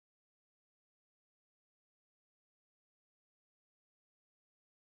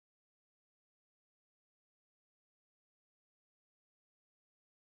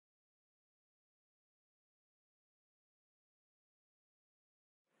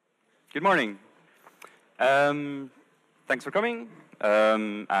Good morning. Thanks for coming.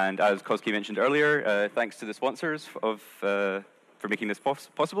 And as Koski mentioned earlier, thanks to the sponsors for making this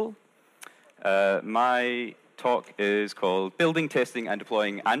possible. My talk is called Building, Testing, and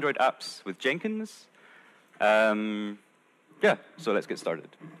Deploying Android Apps with Jenkins. So let's get started.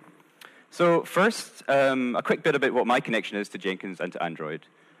 So first, a quick bit about what my connection is to Jenkins and to Android.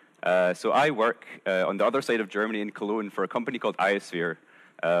 So I work on the other side of Germany in Cologne for a company called Iosphere.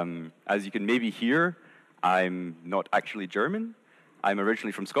 As you can maybe hear, I'm not actually German. I'm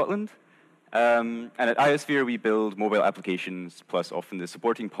originally from Scotland. And at Iosphere, we build mobile applications, plus often the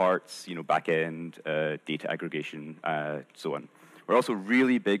supporting parts, back-end, data aggregation, so on. We're also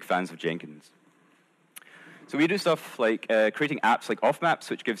really big fans of Jenkins. So we do stuff like creating apps like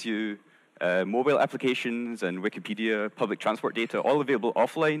Offmaps, which gives you mobile applications and Wikipedia, public transport data, all available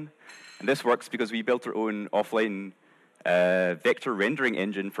offline. And this works because we built our own offline vector rendering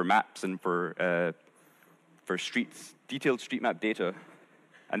engine for maps and for streets, detailed street map data.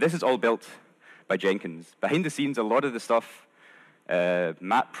 And this is all built by Jenkins. Behind the scenes, a lot of the stuff,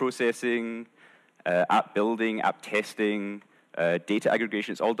 map processing, app building, app testing, data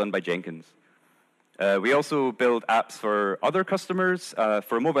aggregation, it's all done by Jenkins. We also build apps for other customers.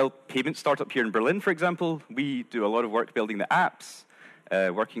 For a mobile payment startup here in Berlin, for example, we do a lot of work building the apps,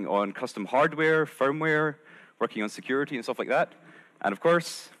 working on custom hardware, firmware, working on security and stuff like that. And of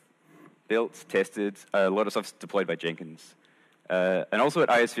course, built, tested, a lot of stuff's deployed by Jenkins. And also at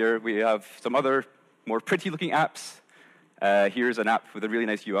Iosphere, we have some other more pretty-looking apps. Here's an app with a really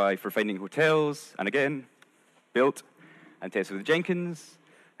nice UI for finding hotels, and again, built and tested with Jenkins.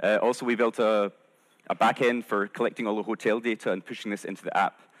 Also, we built a backend for collecting all the hotel data and pushing this into the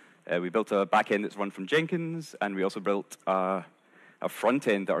app. We built a backend that's run from Jenkins, and we also built a front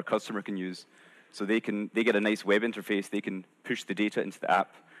end that our customer can use. So they get a nice web interface. They can push the data into the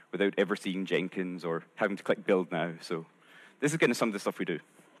app without ever seeing Jenkins or having to click build now. So this is kind of some of the stuff we do.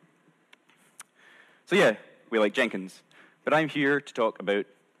 So yeah, we like Jenkins. But I'm here to talk about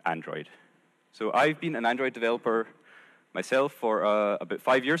Android. So I've been an Android developer myself for about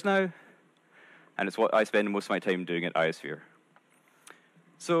 5 years now. And it's what I spend most of my time doing at Iosphere.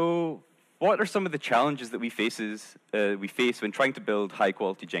 So what are some of the challenges that we face when trying to build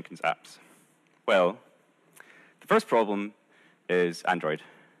high-quality Jenkins apps? Well, the first problem is Android.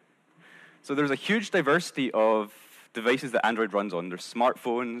 So there's a huge diversity of devices that Android runs on. There's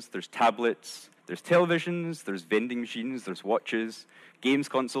smartphones, there's tablets, there's televisions, there's vending machines, there's watches, games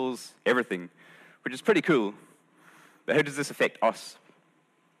consoles, everything, which is pretty cool. But how does this affect us,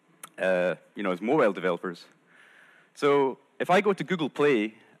 as mobile developers? So if I go to Google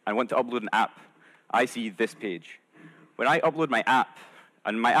Play and want to upload an app, I see this page. When I upload my app,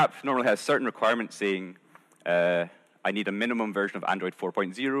 and my app normally has certain requirements saying I need a minimum version of Android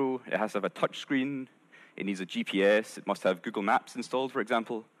 4.0. It has to have a touch screen. It needs a GPS. It must have Google Maps installed, for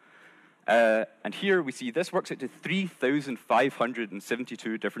example. And here we see this works out to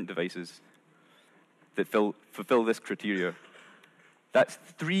 3,572 different devices that fulfill this criteria. That's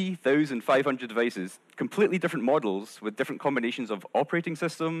 3,500 devices, completely different models with different combinations of operating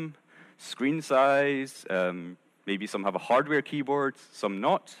system, screen size, maybe some have a hardware keyboard, some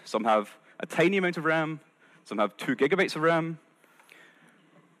not. Some have a tiny amount of RAM. Some have 2 gigabytes of RAM.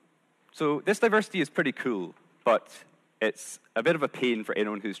 So this diversity is pretty cool, but it's a bit of a pain for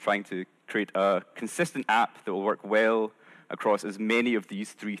anyone who's trying to create a consistent app that will work well across as many of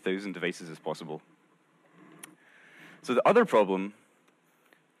these 3,000 devices as possible. So the other problem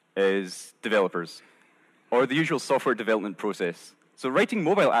is developers, or the usual software development process. So writing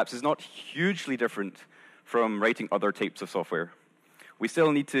mobile apps is not hugely different from writing other types of software. We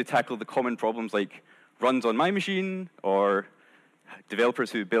still need to tackle the common problems like runs on my machine, or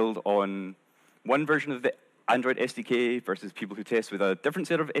developers who build on one version of the Android SDK versus people who test with a different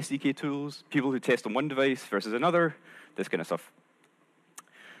set of SDK tools, people who test on one device versus another, this kind of stuff.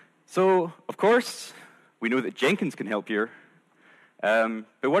 So, of course, we know that Jenkins can help here. But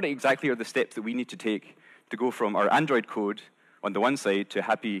what exactly are the steps that we need to take to go from our Android code on the one side to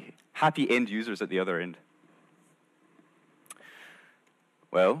happy end users at the other end?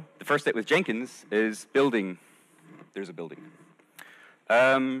 Well, the first step with Jenkins is building. There's a building.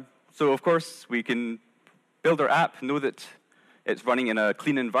 So, of course, we can build our app, know that it's running in a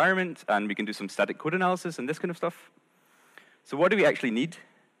clean environment, and we can do some static code analysis and this kind of stuff. So what do we actually need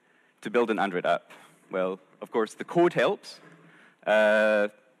to build an Android app? Well, of course, the code helps. As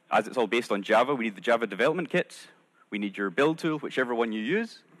it's all based on Java, we need the Java development kit. We need your build tool, whichever one you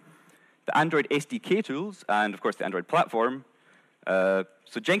use. The Android SDK tools, and of course, the Android platform.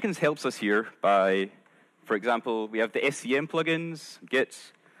 So Jenkins helps us here by, for example, we have the SCM plugins, Git,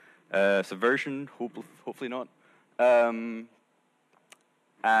 Subversion, hopefully not.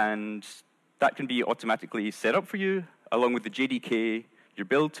 And that can be automatically set up for you, along with the JDK, your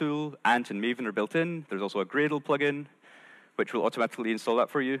build tool, Ant and Maven are built in. There's also a Gradle plugin, which will automatically install that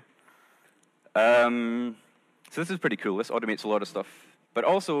for you. So this is pretty cool. This automates a lot of stuff. But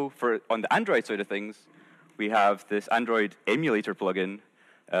also, on the Android side of things, we have this Android emulator plugin,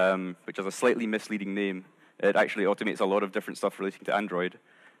 which has a slightly misleading name. It actually automates a lot of different stuff relating to Android.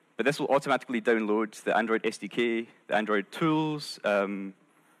 But this will automatically download the Android SDK, the Android tools, and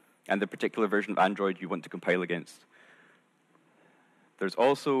the particular version of Android you want to compile against. There's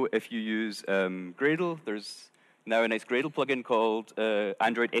also, if you use Gradle, there's now a nice Gradle plugin called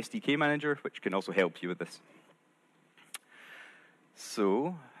Android SDK Manager, which can also help you with this.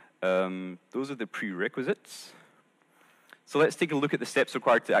 So those are the prerequisites. So let's take a look at the steps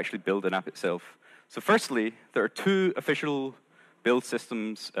required to actually build an app itself. So firstly, there are two official build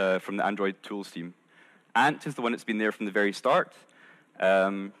systems from the Android tools team. Ant is the one that's been there from the very start.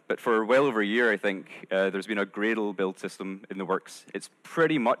 But for well over a year, I think, there's been a Gradle build system in the works. It's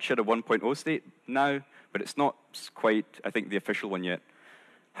pretty much at a 1.0 state now, but it's not quite, I think, the official one yet.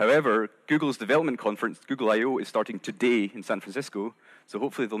 However, Google's development conference, Google I/O, is starting today in San Francisco, so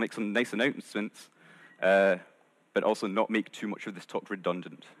hopefully they'll make some nice announcements, but also not make too much of this talk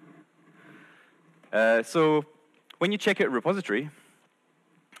redundant. So when you check out a repository,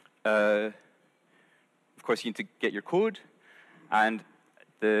 of course, you need to get your code, and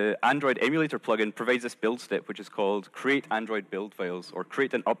the Android emulator plugin provides this build step, which is called create Android build files, or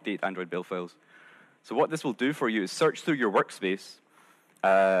create and update Android build files. So what this will do for you is search through your workspace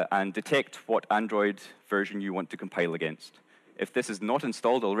and detect what Android version you want to compile against. If this is not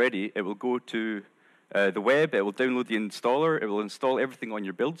installed already, it will go to the web, it will download the installer, it will install everything on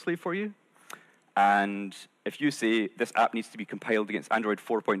your build slave for you. And if you say this app needs to be compiled against Android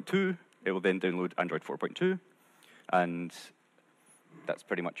 4.2, it will then download Android 4.2. And that's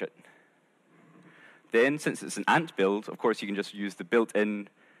pretty much it. Then, since it's an Ant build, of course, you can just use the built-in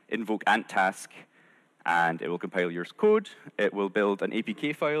invoke Ant task, and it will compile your code. It will build an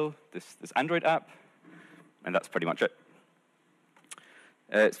APK file, this Android app, and that's pretty much it.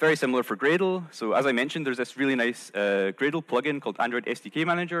 It's very similar for Gradle. So as I mentioned, there's this really nice Gradle plugin called Android SDK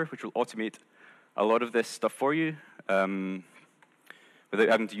Manager, which will automate a lot of this stuff for you without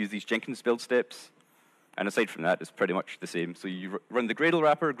having to use these Jenkins build steps. And aside from that, it's pretty much the same. So you run the Gradle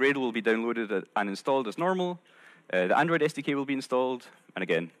wrapper, Gradle will be downloaded and installed as normal. The Android SDK will be installed, and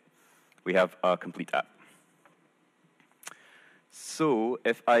again, we have a complete app. So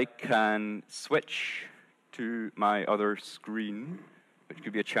if I can switch to my other screen, which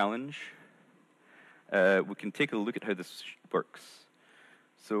could be a challenge, we can take a look at how this works.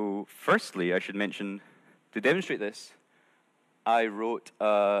 So firstly, I should mention, to demonstrate this, I wrote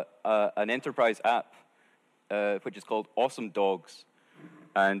an enterprise app which is called Awesome Dogs.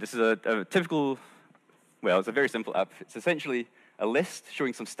 And this is a typical, well, it's a very simple app. It's essentially a list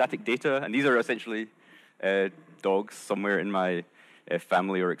showing some static data, and these are essentially dogs somewhere in my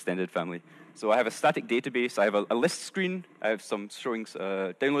family or extended family. So I have a static database, I have a list screen, I have some showing,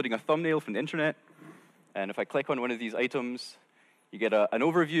 downloading a thumbnail from the internet, and if I click on one of these items, you get an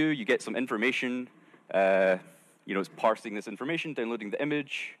overview, you get some information, it's parsing this information, downloading the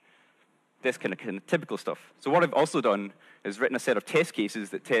image, this kind of typical stuff. So what I've also done is written a set of test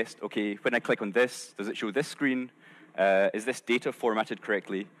cases that test, okay, when I click on this, does it show this screen? Is this data formatted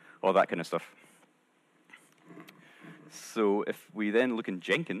correctly? All that kind of stuff. So if we then look in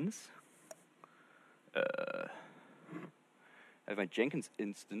Jenkins, I have my Jenkins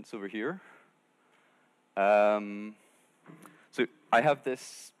instance over here. So I have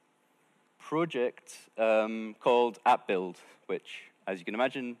this project called app build, which, as you can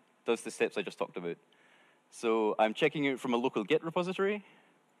imagine, does the steps I just talked about. So I'm checking out from a local Git repository,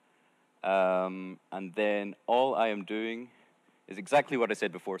 and then all I am doing is exactly what I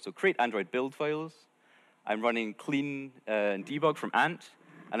said before. So create Android build files. I'm running clean and debug from Ant,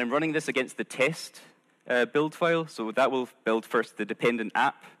 and I'm running this against the test build file. So that will build first the dependent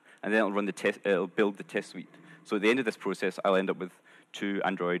app, and then it'll run the test. It'll build the test suite. So at the end of this process, I'll end up with 2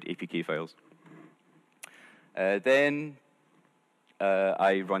 Android APK files. Then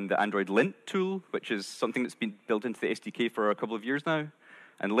I run the Android lint tool, which is something that's been built into the SDK for a couple of years now.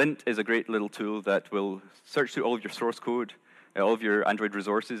 And lint is a great little tool that will search through all of your source code, all of your Android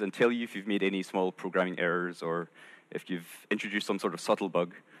resources, and tell you if you've made any small programming errors or if you've introduced some sort of subtle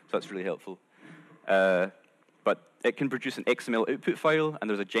bug. So that's really helpful. But it can produce an XML output file, and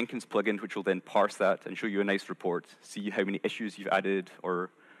there's a Jenkins plugin which will then parse that and show you a nice report, see how many issues you've added,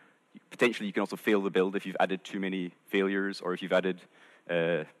 or potentially you can also fail the build if you've added too many failures, or if you've added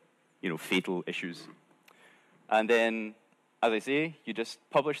fatal issues. And then, as I say, you just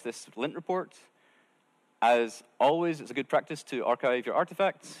publish this lint report. As always, it's a good practice to archive your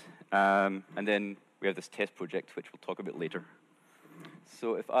artifacts. And then we have this test project, which we'll talk about later.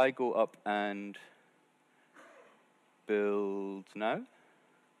 So if I go up and build now,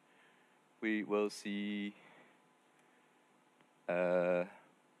 we will see up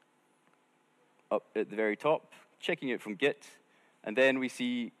at the very top, checking it from Git, and then we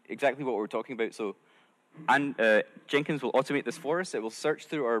see exactly what we're talking about. So Jenkins will automate this for us. It will search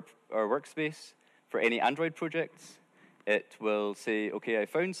through our workspace for any Android projects. It will say, OK, I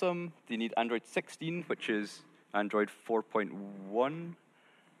found some. Do you need Android 16, which is Android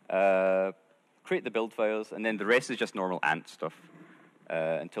 4.1? Create the build files, and then the rest is just normal Ant stuff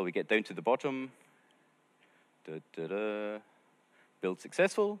until we get down to the bottom. Build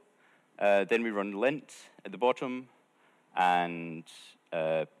successful. Then we run lint at the bottom and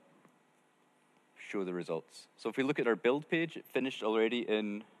show the results. So if we look at our build page, it finished already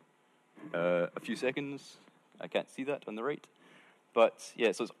in a few seconds. I can't see that on the right. But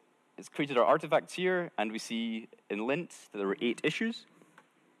yeah, so it's created our artifacts here, and we see in lint that there were 8 issues.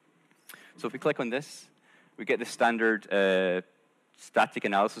 So if we click on this, we get the standard static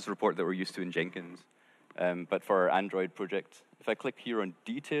analysis report that we're used to in Jenkins, but for our Android project. If I click here on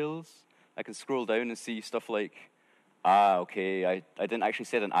details, I can scroll down and see stuff like, OK, I didn't actually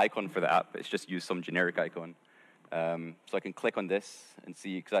set an icon for the app. It's just used some generic icon. So I can click on this and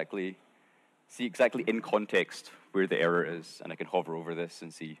see exactly in context where the error is, and I can hover over this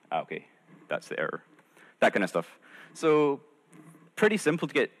and see, OK, that's the error. That kind of stuff. So pretty simple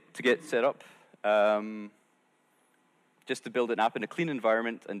to get set up, just to build an app in a clean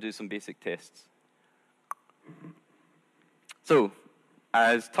environment and do some basic tests. So,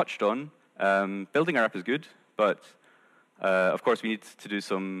 as touched on, building our app is good, but of course we need to do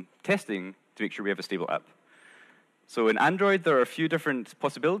some testing to make sure we have a stable app. So in Android, there are a few different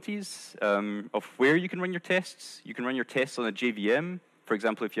possibilities of where you can run your tests. You can run your tests on a JVM. For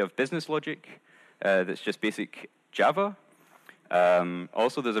example, if you have business logic, that's just basic Java.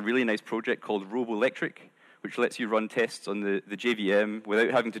 Also, there's a really nice project called Roboelectric, which lets you run tests on the JVM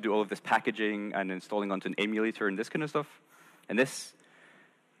without having to do all of this packaging and installing onto an emulator and this kind of stuff. And this,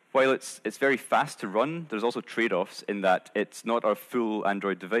 while it's very fast to run, there's also trade-offs in that it's not a full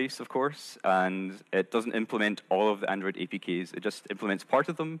Android device, of course, and it doesn't implement all of the Android APKs. It just implements part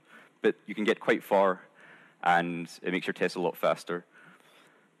of them, but you can get quite far, and it makes your tests a lot faster.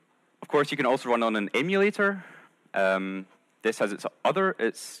 Of course, you can also run on an emulator. This has its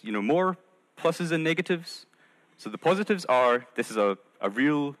more pluses and negatives. So the positives are this is a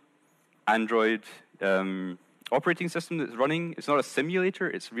real Android operating system that's running. It's not a simulator.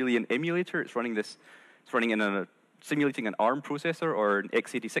 It's really an emulator. It's running simulating an ARM processor or an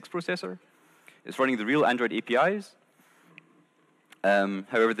x86 processor. It's running the real Android APIs.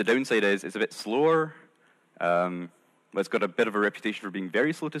 However, the downside is it's a bit slower. It's got a bit of a reputation for being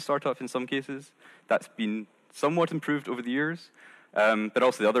very slow to start up in some cases. That's been somewhat improved over the years. But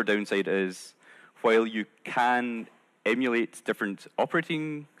also the other downside is while you can emulate different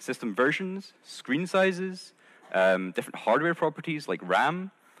operating system versions, screen sizes, different hardware properties like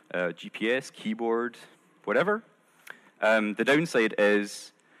RAM, GPS, keyboard, whatever, the downside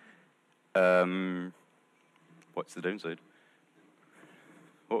is, what's the downside?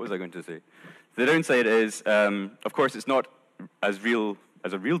 What was I going to say? The downside is, of course, it's not as real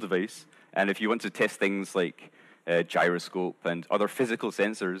as a real device. And if you want to test things like gyroscope and other physical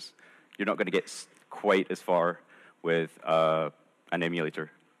sensors, you're not going to get quite as far with an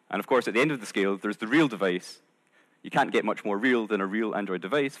emulator. And of course, at the end of the scale, there's the real device. You can't get much more real than a real Android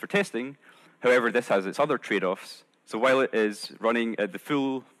device for testing. However, this has its other trade-offs. So while it is running at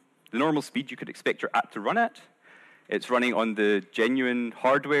the normal speed you could expect your app to run at, it's running on the genuine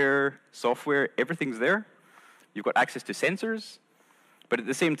hardware, software, everything's there. You've got access to sensors. But at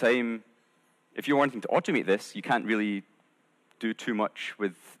the same time, if you're wanting to automate this, you can't really do too much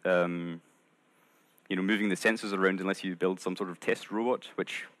with moving the sensors around unless you build some sort of test robot,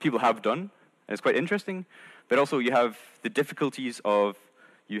 which people have done, and it's quite interesting. But also you have the difficulties of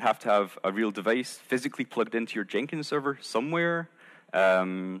you have to have a real device physically plugged into your Jenkins server somewhere,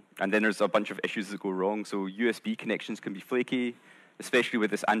 and then there's a bunch of issues that go wrong. So USB connections can be flaky, especially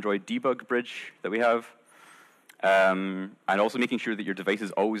with this Android debug bridge that we have, and also making sure that your device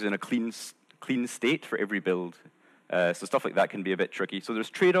is always in a clean state for every build. So stuff like that can be a bit tricky. So there's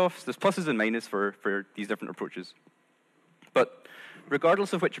trade-offs, there's pluses and minuses for these different approaches. But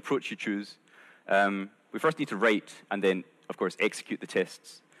regardless of which approach you choose, we first need to write and then, of course, execute the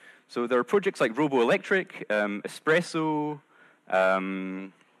tests. So there are projects like Roboelectric, Espresso,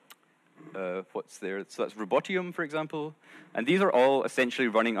 what's there? So that's Robotium, for example. And these are all essentially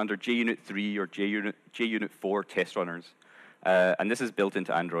running under JUnit 3 or JUnit 4 test runners. And this is built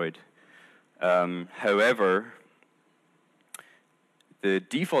into Android. However, the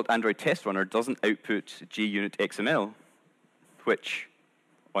default Android test runner doesn't output JUnit XML, which,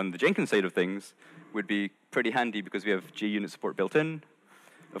 on the Jenkins side of things, would be pretty handy because we have JUnit support built in.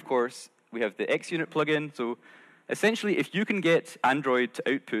 Of course, we have the XUnit plugin. So essentially, if you can get Android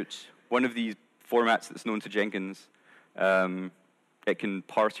to output one of these formats that's known to Jenkins, it can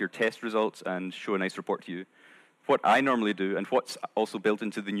parse your test results and show a nice report to you. What I normally do, and what's also built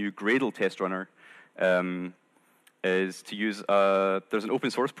into the new Gradle test runner, is to use, there's an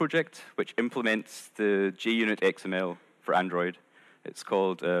open source project which implements the JUnit XML for Android. It's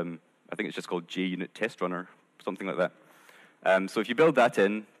called, I think it's just called JUnit test runner, something like that. So if you build that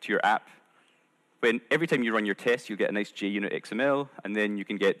in to your app, every time you run your test, you'll get a nice JUnit XML, and then you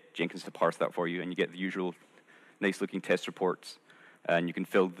can get Jenkins to parse that for you, and you get the usual nice-looking test reports, and you can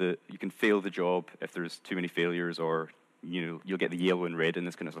fail the job if there's too many failures, or you'll get the yellow and red and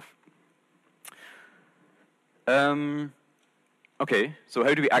this kind of stuff. Okay, so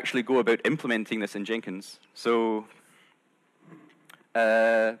how do we actually go about implementing this in Jenkins? So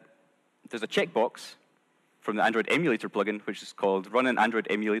there's a checkbox from the Android emulator plugin, which is called Run an Android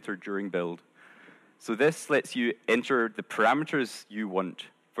emulator during build. So this lets you enter the parameters you want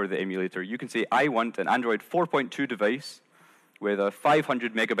for the emulator. You can say, I want an Android 4.2 device with a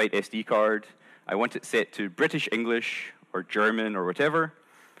 500 megabyte SD card. I want it set to British English or German or whatever.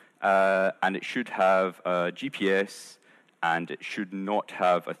 And it should have a GPS, and it should not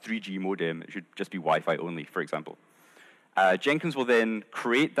have a 3G modem. It should just be Wi-Fi only, for example. Jenkins will then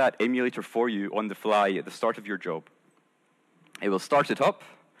create that emulator for you on the fly at the start of your job. It will start it up.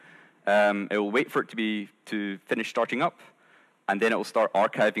 It will wait for it to finish starting up, and then it will start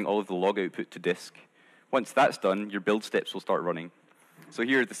archiving all of the log output to disk. Once that's done, your build steps will start running. So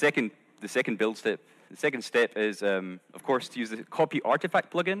here, the second build step. The second step is, of course, to use the copy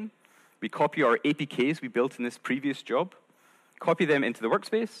artifact plugin. We copy our APKs we built in this previous job, copy them into the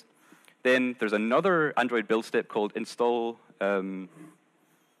workspace. Then there's another Android build step called install Android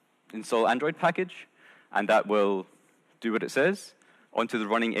package, and that will do what it says onto the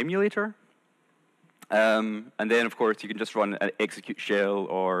running emulator. And then, of course, you can just run an execute shell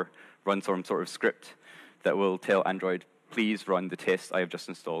or run some sort of script that will tell Android, please run the test I have just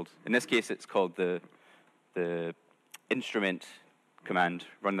installed. In this case, it's called the instrument command.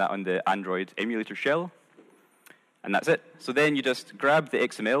 Run that on the Android emulator shell, and that's it. So then you just grab the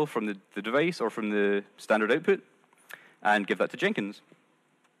XML from the device or from the standard output and give that to Jenkins.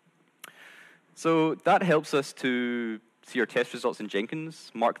 So that helps us to see our test results in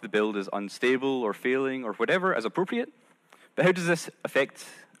Jenkins, mark the build as unstable or failing or whatever as appropriate. But how does this affect,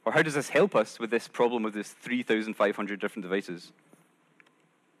 or how does this help us with this problem of this 3,500 different devices?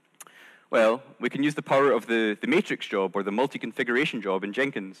 Well, we can use the power of the matrix job or the multi-configuration job in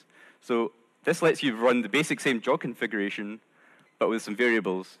Jenkins. So this lets you run the basic same job configuration, but with some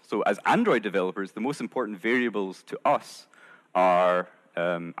variables. So as Android developers, the most important variables to us are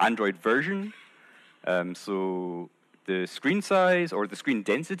Android version, so the screen size or the screen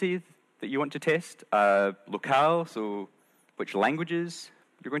density that you want to test, locale, so which languages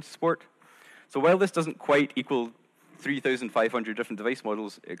you're going to support. So while this doesn't quite equal 3,500 different device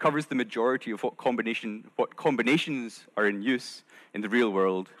models, it covers the majority of what combinations are in use in the real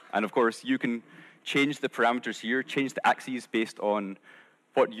world. And of course, you can change the parameters here, change the axes based on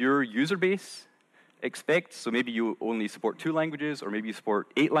what your user base expects. So maybe you only support 2 languages, or maybe you support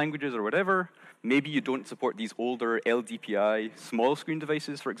 8 languages or whatever. Maybe you don't support these older LDPI small screen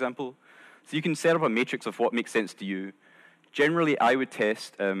devices, for example. So you can set up a matrix of what makes sense to you. Generally, I would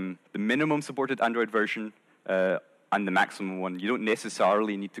test the minimum supported Android version and the maximum one. You don't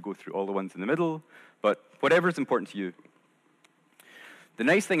necessarily need to go through all the ones in the middle, but whatever is important to you. The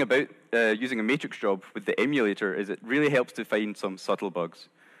nice thing about using a matrix job with the emulator is it really helps to find some subtle bugs.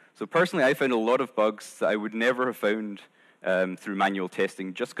 So personally, I found a lot of bugs that I would never have found through manual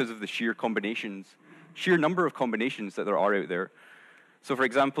testing just because of the sheer number of combinations that there are out there. So for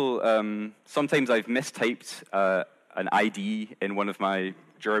example, sometimes I've mistyped an ID in one of my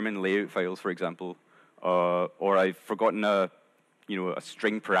German layout files, for example, or I've forgotten a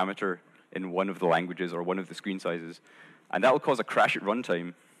string parameter in one of the languages or one of the screen sizes, and that will cause a crash at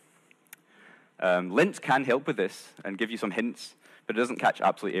runtime. Lint can help with this and give you some hints, but it doesn't catch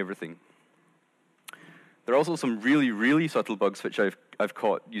absolutely everything. There are also some really, really subtle bugs which I've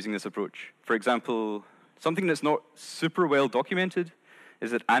caught using this approach. For example, something that's not super well documented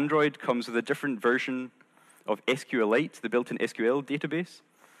is that Android comes with a different version of SQLite, the built-in SQL database.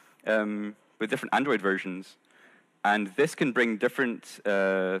 with different Android versions. And this can bring different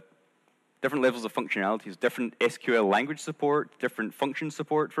levels of functionalities, different SQL language support, different function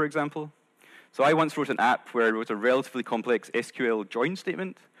support, for example. So I once wrote an app where I wrote a relatively complex SQL join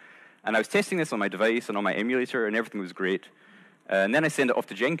statement, and I was testing this on my device and on my emulator, and everything was great. And then I sent it off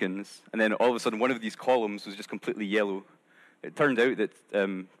to Jenkins, and then all of a sudden one of these columns was just completely yellow. It turned out that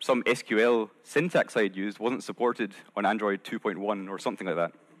some SQL syntax I had used wasn't supported on Android 2.1 or something like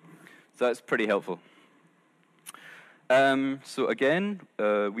that. So that's pretty helpful. So again,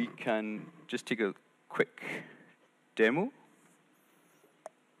 we can just take a quick demo.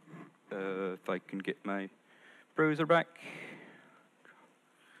 If I can get my browser back.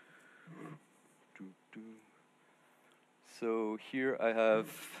 So here I have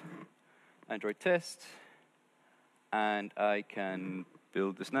Android test, and I can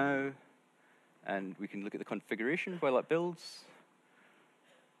build this now, and we can look at the configuration while it builds.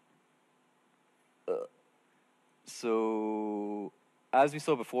 So as we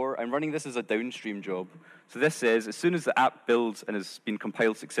saw before, I'm running this as a downstream job. So this says, as soon as the app builds and has been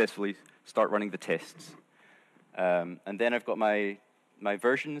compiled successfully, start running the tests. And then I've got my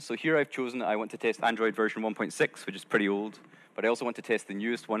version. So here I've chosen I want to test Android version 1.6, which is pretty old. But I also want to test the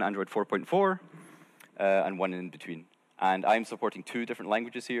newest one, Android 4.4, and one in between. And I'm supporting 2 different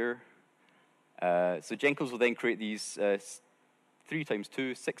languages here. So Jenkins will then create these 3 times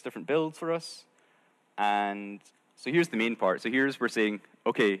 2, 6 different builds for us. And so here's the main part. So here's we're saying,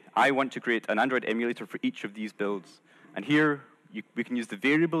 OK, I want to create an Android emulator for each of these builds. And here we can use the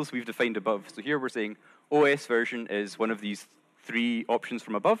variables we've defined above. So here we're saying OS version is one of these 3 options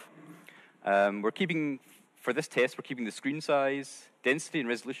from above. We're keeping, for this test, we're keeping the screen size, density, and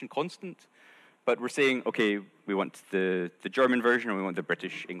resolution constant. But we're saying, OK, we want the German version, and we want the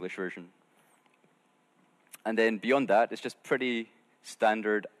British English version. And then beyond that, it's just pretty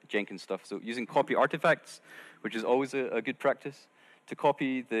standard Jenkins stuff. So using copy artifacts, which is always a good practice, to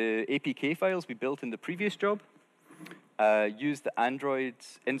copy the APK files we built in the previous job. Use the Android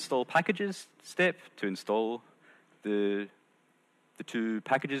install packages step to install the 2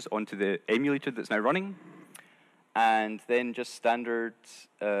 packages onto the emulator that's now running. And then just standard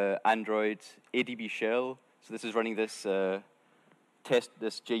Android ADB shell. So this is running this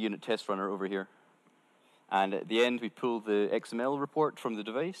this JUnit test runner over here. And at the end, we pull the XML report from the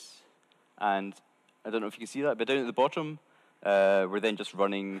device. And I don't know if you can see that, but down at the bottom, we're then just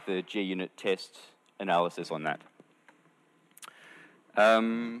running the JUnit test analysis on that.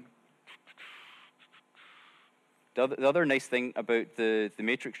 The other nice thing about the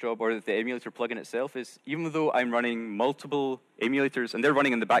Matrix job or the emulator plugin itself is even though I'm running multiple emulators, and they're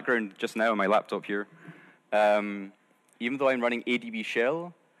running in the background just now on my laptop here, even though I'm running ADB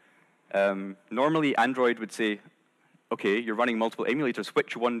shell, normally Android would say, OK, you're running multiple emulators.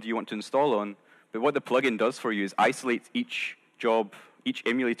 Which one do you want to install on? But what the plugin does for you is isolate each job, each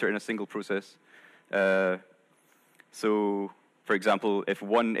emulator in a single process. So, for example, if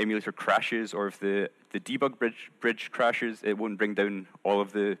one emulator crashes or if the debug bridge crashes, it won't bring down all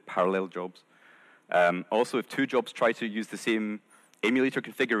of the parallel jobs. Also, if 2 jobs try to use the same emulator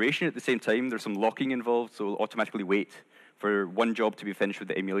configuration at the same time, there's some locking involved, so it'll automatically wait for one job to be finished with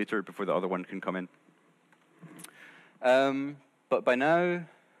the emulator before the other one can come in. But by now,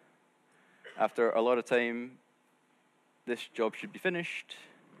 after a lot of time, this job should be finished.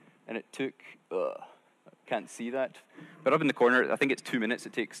 And it took, can't see that. But up in the corner, I think it's 2 minutes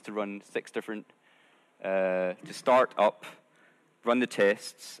it takes to run 6 different, to start up, run the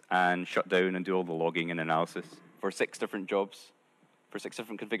tests, and shut down and do all the logging and analysis for 6 different jobs, for 6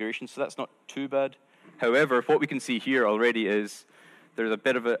 different configurations. So that's not too bad. However, what we can see here already is there's a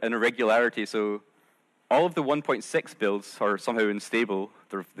bit of an irregularity. So all of the 1.6 builds are somehow unstable.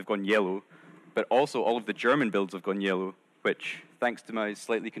 They've gone yellow. But also all of the German builds have gone yellow, which, thanks to my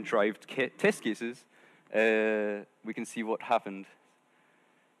slightly contrived test cases, we can see what happened.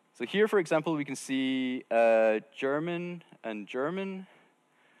 So here, for example, we can see German and German.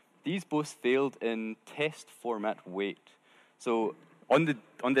 These both failed in test format weight. So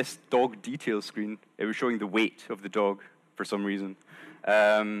on this dog detail screen, it was showing the weight of the dog for some reason.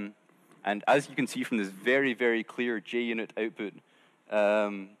 And as you can see from this very, very clear JUnit output,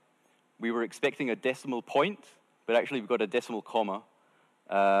 we were expecting a decimal point, but actually we got a decimal comma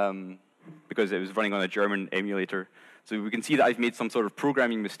because it was running on a German emulator. So we can see that I've made some sort of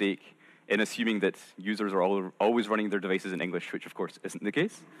programming mistake in assuming that users are always running their devices in English, which of course isn't the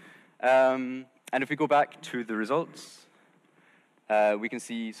case. And if we go back to the results, we can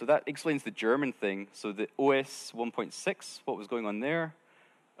see, so that explains the German thing. So the OS 1.6, what was going on there?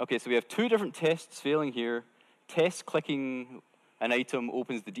 Okay, so we have 2 different tests failing here. Test clicking an item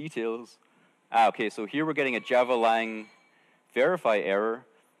opens the details. Okay, so here we're getting a Java lang verify error,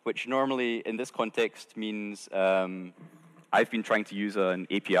 which normally in this context means I've been trying to use an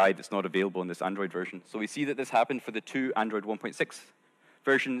API that's not available in this Android version. So we see that this happened for the 2 Android 1.6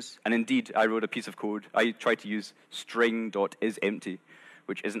 versions, and indeed, I wrote a piece of code. I tried to use string.isEmpty,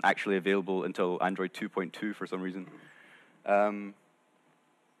 which isn't actually available until Android 2.2 for some reason.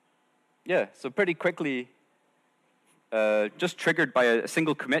 Yeah, so pretty quickly, just triggered by a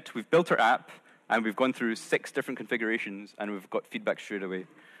single commit, we've built our app, and we've gone through 6 different configurations, and we've got feedback straight away.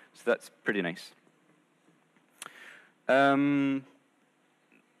 So that's pretty nice. Are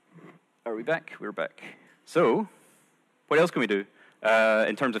we back? We're back. So what else can we do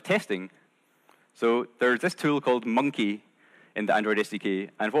in terms of testing? So there's this tool called Monkey in the Android SDK,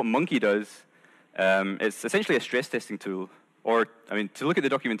 and what Monkey does, it's essentially a stress testing tool. Or, I mean, to look at the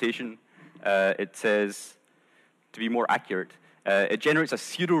documentation, it says, to be more accurate, it generates a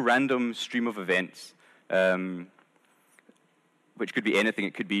pseudo-random stream of events, which could be anything.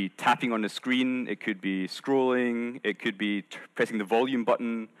 It could be tapping on the screen, it could be scrolling, it could be pressing the volume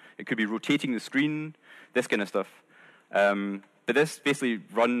button, it could be rotating the screen, this kind of stuff. But this basically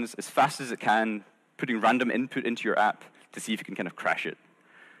runs as fast as it can, putting random input into your app to see if you can kind of crash it.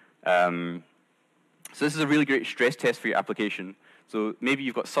 So this is a really great stress test for your application. So maybe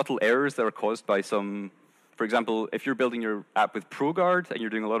you've got subtle errors that are caused by some, for example, if you're building your app with ProGuard and you're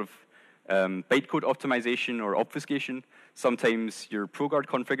doing a lot of bytecode optimization or obfuscation, sometimes your ProGuard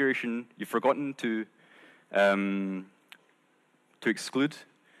configuration, you've forgotten to exclude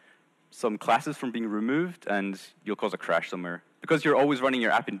some classes from being removed, and you'll cause a crash somewhere. Because you're always running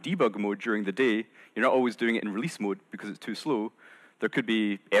your app in debug mode during the day, you're not always doing it in release mode because it's too slow, there could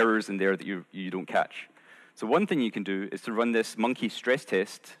be errors in there that you don't catch. So one thing you can do is to run this Monkey stress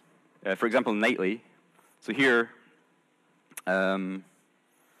test, for example, nightly. So here,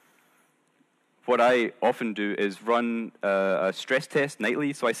 what I often do is run a stress test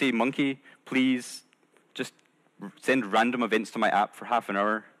nightly. So I say, Monkey, please just send random events to my app for half an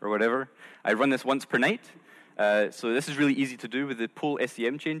hour or whatever. I run this once per night. So this is really easy to do with the poll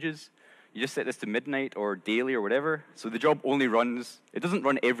SCM changes. You just set this to midnight or daily or whatever. So the job only runs, it doesn't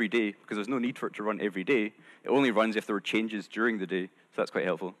run every day because there's no need for it to run every day. It only runs if there were changes during the day. So that's quite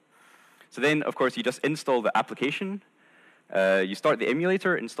helpful. So then, of course, you just install the application. You start the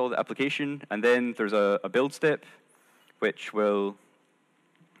emulator, install the application, and then there's a build step which will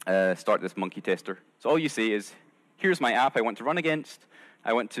start this Monkey tester. So all you say is, here's my app I want to run against.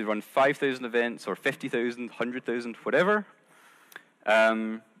 I want to run 5,000 events or 50,000, 100,000, whatever.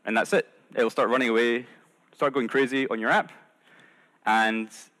 And that's it. It'll start running away, start going crazy on your app, and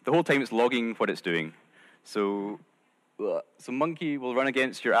the whole time it's logging what it's doing. So Monkey will run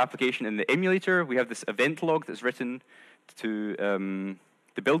against your application in the emulator. We have this event log that's written to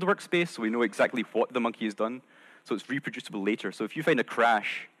the build workspace, so we know exactly what the Monkey has done. So it's reproducible later. So if you find a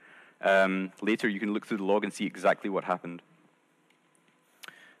crash later, you can look through the log and see exactly what happened.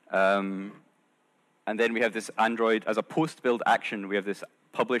 And then we have this Android, as a post-build action, we have this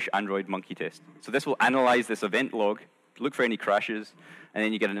publish Android Monkey test. So this will analyze this event log, look for any crashes, and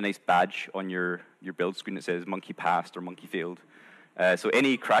then you get a nice badge on your build screen that says Monkey passed or Monkey failed. So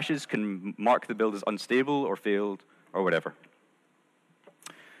any crashes can mark the build as unstable or failed or whatever.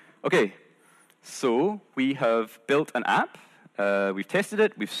 Okay, so we have built an app. We've tested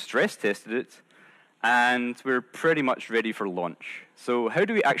it, we've stress tested it, and we're pretty much ready for launch. So how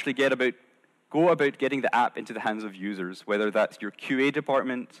do we actually go about getting the app into the hands of users, whether that's your QA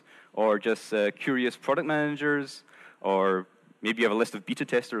department or just curious product managers, or maybe you have a list of beta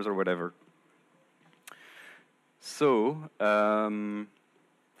testers or whatever. So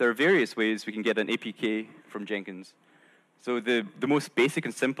there are various ways we can get an APK from Jenkins. So the most basic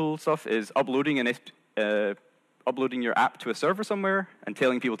and simple stuff is uploading your app to a server somewhere and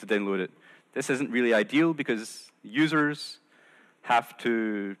telling people to download it. This isn't really ideal because users have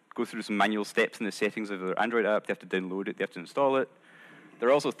to go through some manual steps in the settings of their Android app. They have to download it, they have to install it. There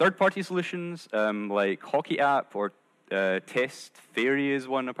are also third-party solutions like Hockey App or Test Fairy is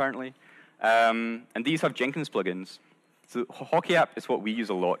one apparently. And these have Jenkins plugins. So Hockey App is what we use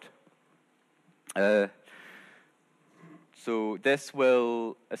a lot. So this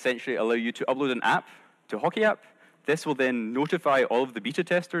will essentially allow you to upload an app to Hockey App. This will then notify all of the beta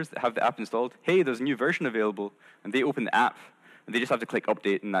testers that have the app installed, hey, there's a new version available, and they open the app, and they just have to click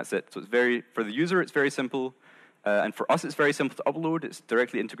update, and that's it. So it's for the user, it's very simple, and for us, it's very simple to upload. It's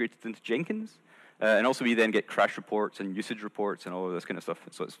directly integrated into Jenkins, and also we then get crash reports and usage reports and all of this kind of stuff,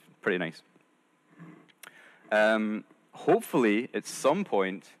 so it's pretty nice. Hopefully, at some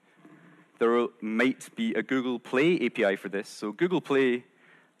point, there might be a Google Play API for this. So Google Play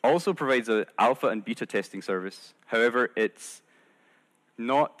also provides an alpha and beta testing service. However, it's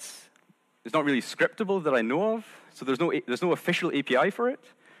not really scriptable that I know of. So there's no official API for it.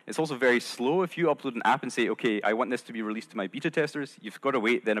 It's also very slow. If you upload an app and say, OK, I want this to be released to my beta testers, you've got to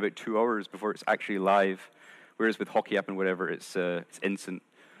wait then about 2 hours before it's actually live. Whereas with Hockey App and whatever, it's instant.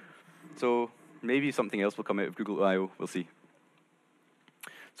 So maybe something else will come out of Google I/O. We'll see.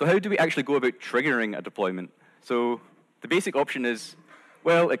 So how do we actually go about triggering a deployment? So the basic option is,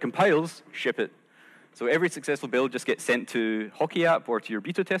 well, it compiles, ship it. So every successful build just gets sent to Hockey App or to your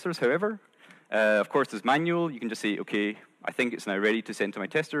beta testers, however. Of course, there's manual. You can just say, OK, I think it's now ready to send to my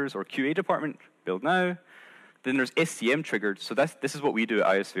testers or QA department, build now. Then there's SCM triggered. So this is what we do at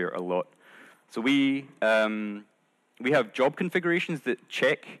Iosphere a lot. So we have job configurations that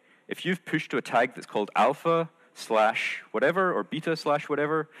check if you've pushed to a tag that's called alpha/whatever or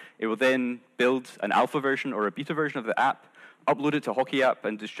beta/whatever, it will then build an alpha version or a beta version of the app, upload it to Hockey App,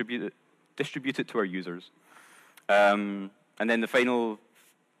 and distribute it to our users. And then the final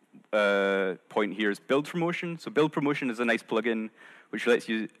point here is build promotion. So build promotion is a nice plugin which lets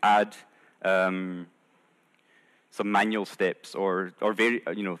you add some manual steps or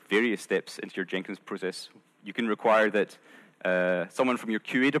various steps into your Jenkins process. You can require that someone from your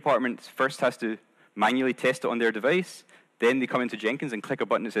QA department first has to manually test it on their device. Then they come into Jenkins and click a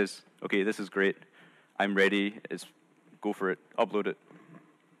button that says, OK, this is great. I'm ready. Go for it. Upload it.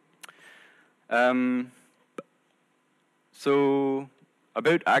 So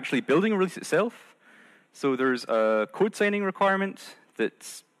about actually building a release itself. So there's a code signing requirement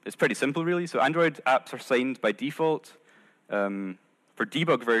it's pretty simple, really. So Android apps are signed by default. For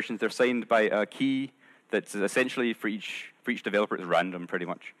debug versions, they're signed by a key that's essentially for each developer is random, pretty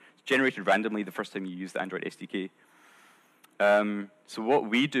much. It's generated randomly the first time you use the Android SDK. So what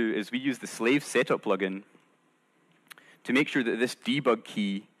we do is we use the slave setup plugin to make sure that this debug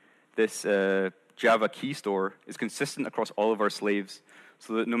key, this Java key store, is consistent across all of our slaves,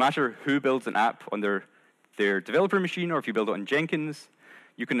 so that no matter who builds an app on their developer machine or if you build it on Jenkins,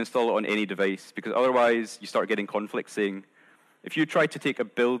 you can install it on any device, because otherwise you start getting conflicts saying, if you try to take an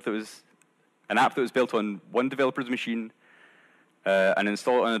app that was built on one developer's machine and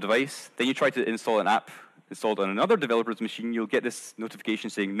install it on a device, then you try to install an app installed on another developer's machine, you'll get this notification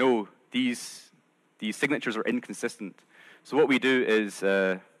saying, no, these signatures are inconsistent. So what we do is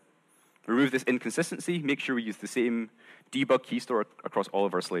remove this inconsistency, make sure we use the same debug key store across all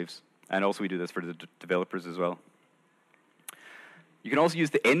of our slaves. And also we do this for the developers as well. You can also use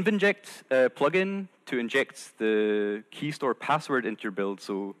the envinject plugin to inject the key store password into your build.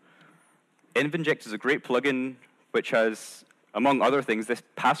 So envinject is a great plugin which has, among other things, this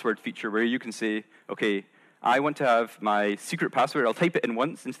password feature where you can say, OK, I want to have my secret password. I'll type it in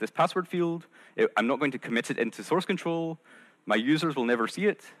once into this password field. I'm not going to commit it into source control. My users will never see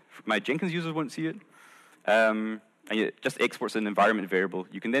it. My Jenkins users won't see it. And it just exports an environment variable.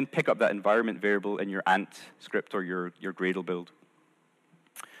 You can then pick up that environment variable in your Ant script or your Gradle build.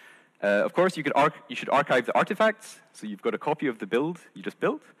 Of course, you should archive the artifacts. So you've got a copy of the build you just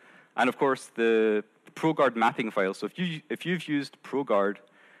built. And of course, the ProGuard mapping file. So if you've used ProGuard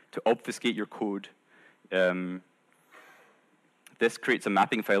to obfuscate your code, this creates a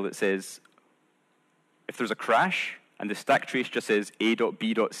mapping file that says, if there's a crash and the stack trace just says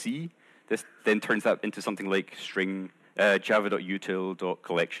a.b.c, this then turns that into something like string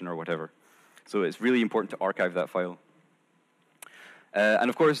java.util.collection or whatever. So it's really important to archive that file. And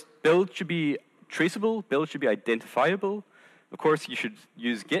of course, build should be traceable. Build should be identifiable. Of course, you should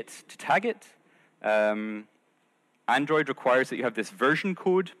use Git to tag it. Android requires that you have this version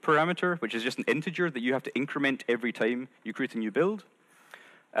code parameter, which is just an integer that you have to increment every time you create a new build.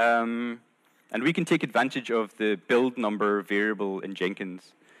 And we can take advantage of the build number variable in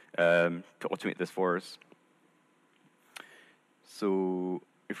Jenkins to automate this for us. So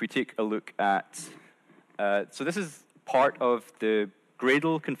if we take a look at, so this is part of the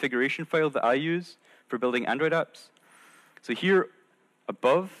Gradle configuration file that I use for building Android apps. So here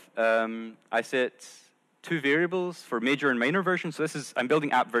above, I set 2 variables for major and minor versions. So I'm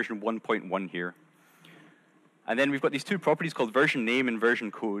building app version 1.1 here. And then we've got these 2 properties called version name and version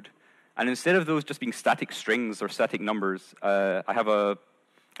code. And instead of those just being static strings or static numbers, I have a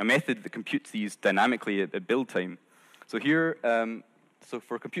method that computes these dynamically at build time. So here, so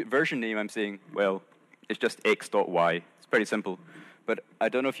for compute version name, I'm saying, well, it's just x.y. It's pretty simple. But I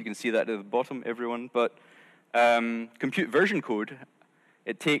don't know if you can see that at the bottom, everyone. But compute version code,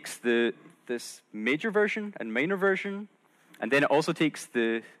 it takes this major version and minor version, and then it also takes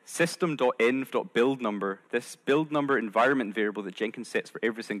the system.env.build number, this build number environment variable that Jenkins sets for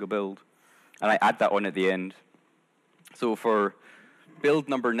every single build. and I add that on at the end. So for build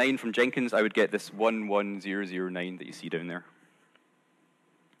number 9 from Jenkins, I would get this 11009 that you see down there.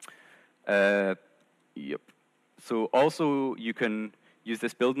 Yep. So also you can use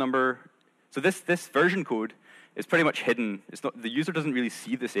this build number. So this version code is pretty much hidden. It's not, the user doesn't really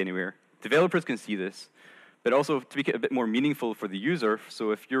see this anywhere. Developers can see this, but also to make it a bit more meaningful for the user.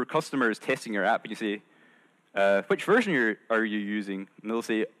 So if your customer is testing your app and you say, which version are you using? And they'll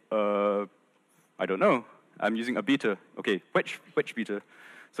say, I don't know. I'm using a beta. Okay, which beta?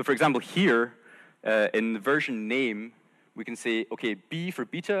 So for example, here in the version name, we can say, okay, B for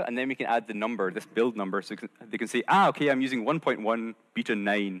beta, and then we can add the number, this build number. So they can say, okay, I'm using 1.1 beta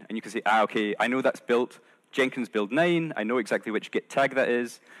 9. And you can say, okay, I know that's built Jenkins build 9. I know exactly which Git tag that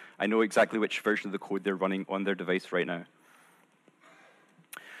is. I know exactly which version of the code they're running on their device right now.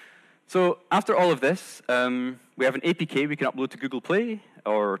 So after all of this, we have an APK we can upload to Google Play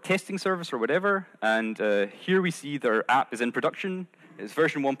or testing service or whatever. And here we see their app is in production. It's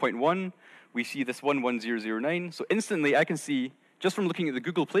version 1.1. We see this 11009. So instantly, I can see, just from looking at the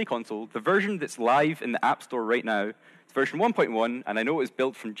Google Play console, the version that's live in the App Store right now is version 1.1, and I know it was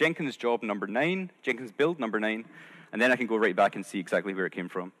built from Jenkins job number 9, Jenkins build number 9, and then I can go right back and see exactly where it came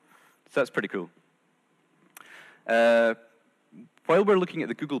from. So that's pretty cool. While we're looking at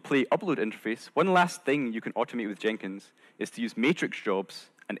the Google Play upload interface, one last thing you can automate with Jenkins is to use matrix jobs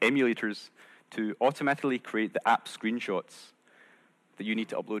and emulators to automatically create the app screenshots that you need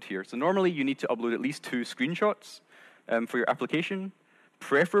to upload here. So normally, you need to upload at least 2 screenshots for your application.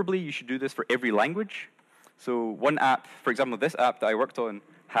 Preferably, you should do this for every language. So one app, for example, this app that I worked on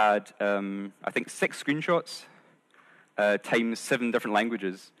had, I think, 6 screenshots times 7 different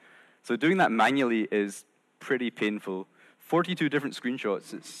languages. So doing that manually is pretty painful. 42 different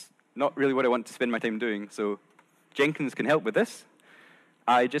screenshots, it's not really what I want to spend my time doing. So Jenkins can help with this.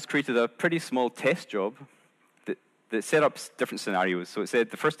 I just created a pretty small test job that set up different scenarios. So it said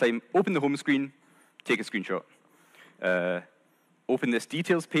the first time, open the home screen, take a screenshot. Open this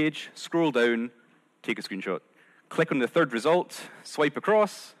details page, scroll down, take a screenshot. Click on the third result, swipe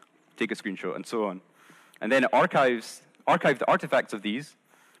across, take a screenshot, and so on. And then it archive the artifacts of these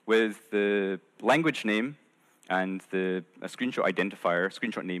with the language name and a screenshot identifier,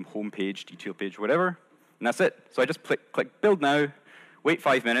 screenshot name, home page, detail page, whatever. And that's it. So I just click build now, wait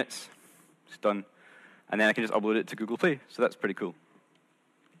 5 minutes, it's done. And then I can just upload it to Google Play. So that's pretty cool.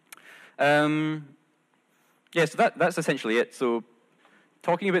 Yeah, so that's essentially it. So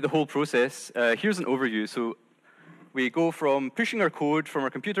talking about the whole process, here's an overview. So we go from pushing our code from our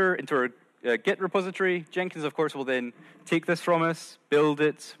computer into our Git repository. Jenkins, of course, will then take this from us, build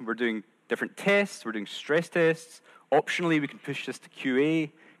it. We're doing different tests. We're doing stress tests. Optionally, we can push this to QA,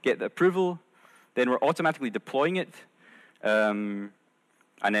 get the approval. Then we're automatically deploying it.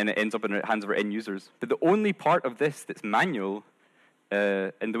 And then it ends up in the hands of our end users. But the only part of this that's manual,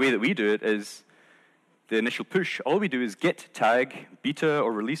 and the way that we do it, is the initial push. All we do is git tag, beta,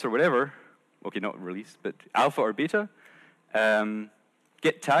 or release, or whatever. Okay, not release, but alpha or beta.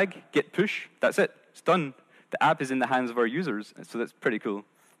 Git tag, git push, that's it. It's done. The app is in the hands of our users, so that's pretty cool.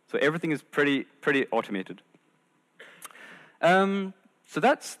 So everything is pretty automated. So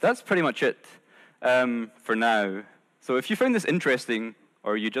that's pretty much it for now. So if you found this interesting,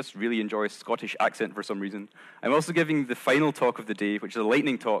 or you just really enjoy a Scottish accent for some reason, I'm also giving the final talk of the day, which is a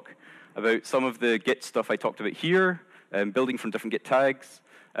lightning talk, about some of the Git stuff I talked about here, building from different Git tags,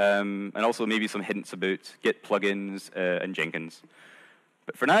 and also maybe some hints about Git plugins and Jenkins.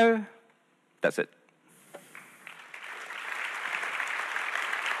 But for now, that's it.